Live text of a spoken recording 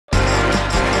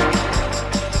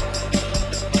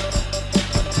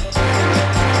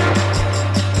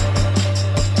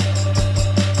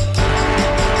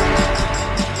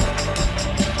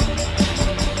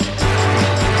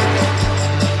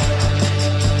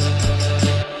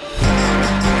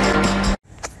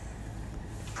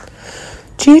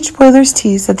GH Spoilers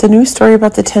tease that the new story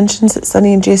about the tensions that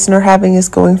Sonny and Jason are having is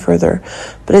going further,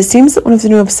 but it seems that one of the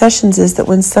new obsessions is that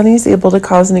when Sonny is able to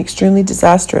cause an extremely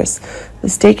disastrous,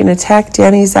 mistaken attack,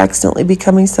 Danny is accidentally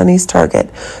becoming Sonny's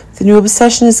target. The new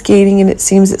obsession is gaining, and it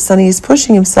seems that Sonny is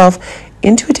pushing himself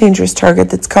into a dangerous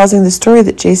target that's causing the story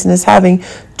that Jason is having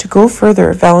to go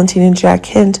further. Valentine and Jack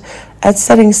hint at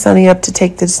setting Sonny up to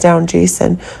take this down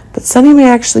Jason, but Sonny may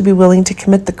actually be willing to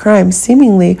commit the crime,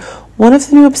 seemingly one of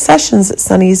the new obsessions that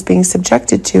Sonny is being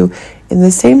subjected to in the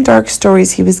same dark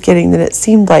stories he was getting. That it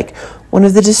seemed like one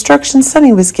of the destructions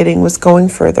Sonny was getting was going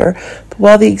further. But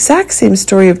while the exact same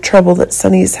story of trouble that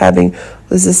Sonny is having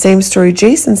was the same story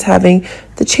Jason's having,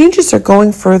 the changes are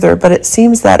going further, but it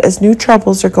seems that as new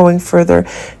troubles are going further,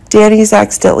 Danny is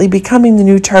accidentally becoming the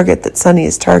new target that Sonny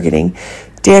is targeting.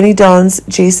 Danny dons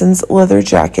Jason's leather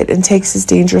jacket and takes his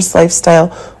dangerous lifestyle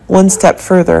one step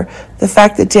further. The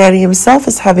fact that Danny himself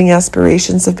is having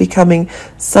aspirations of becoming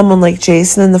someone like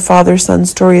Jason and the father-son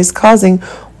story is causing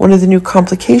one of the new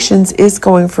complications is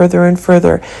going further and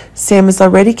further. Sam is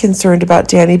already concerned about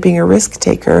Danny being a risk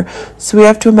taker, so we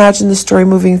have to imagine the story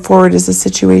moving forward as a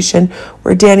situation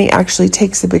where Danny actually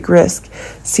takes a big risk.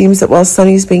 Seems that while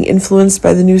Sonny is being influenced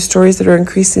by the new stories that are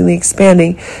increasingly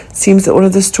expanding, seems that one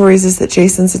of the stories is that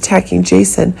Jason's attacking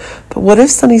Jason. But what if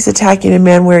Sonny's attacking a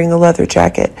man wearing a leather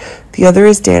jacket? The other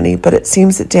is Danny, but it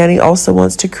seems that Danny also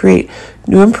wants to create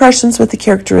new impressions with the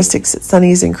characteristics that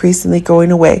Sonny is increasingly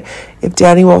going away, if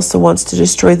Danny also wants to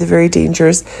destroy the very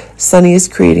dangers Sonny is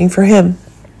creating for him.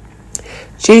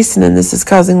 Jason, and this is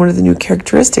causing one of the new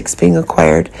characteristics being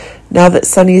acquired. Now that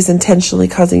Sonny is intentionally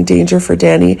causing danger for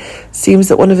Danny, seems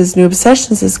that one of his new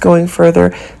obsessions is going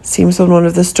further, seems when one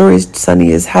of the stories Sonny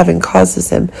is having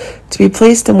causes him to be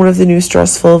placed in one of the new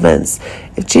stressful events.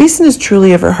 If Jason is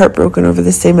truly ever heartbroken over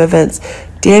the same events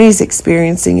Danny's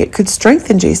experiencing, it could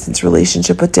strengthen Jason's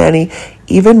relationship with Danny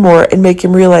even more and make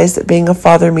him realize that being a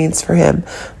father means for him.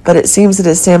 But it seems that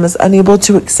as Sam is unable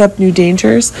to accept new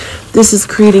dangers, this is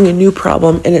creating a new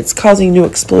problem, and it's causing new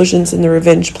explosions in the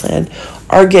revenge plan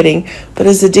are getting. But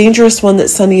as the dangerous one that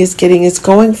Sonny is getting is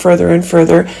going further and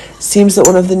further, seems that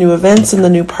one of the new events and the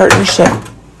new partnership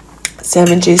Sam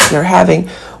and Jason are having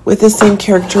with the same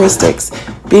characteristics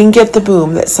being get the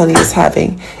boom that Sonny is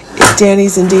having. If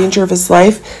Danny's in danger of his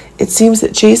life, it seems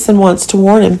that Jason wants to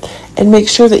warn him and make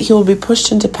sure that he will be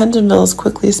pushed into Pentonville as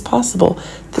quickly as possible.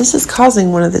 This is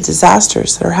causing one of the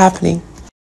disasters that are happening.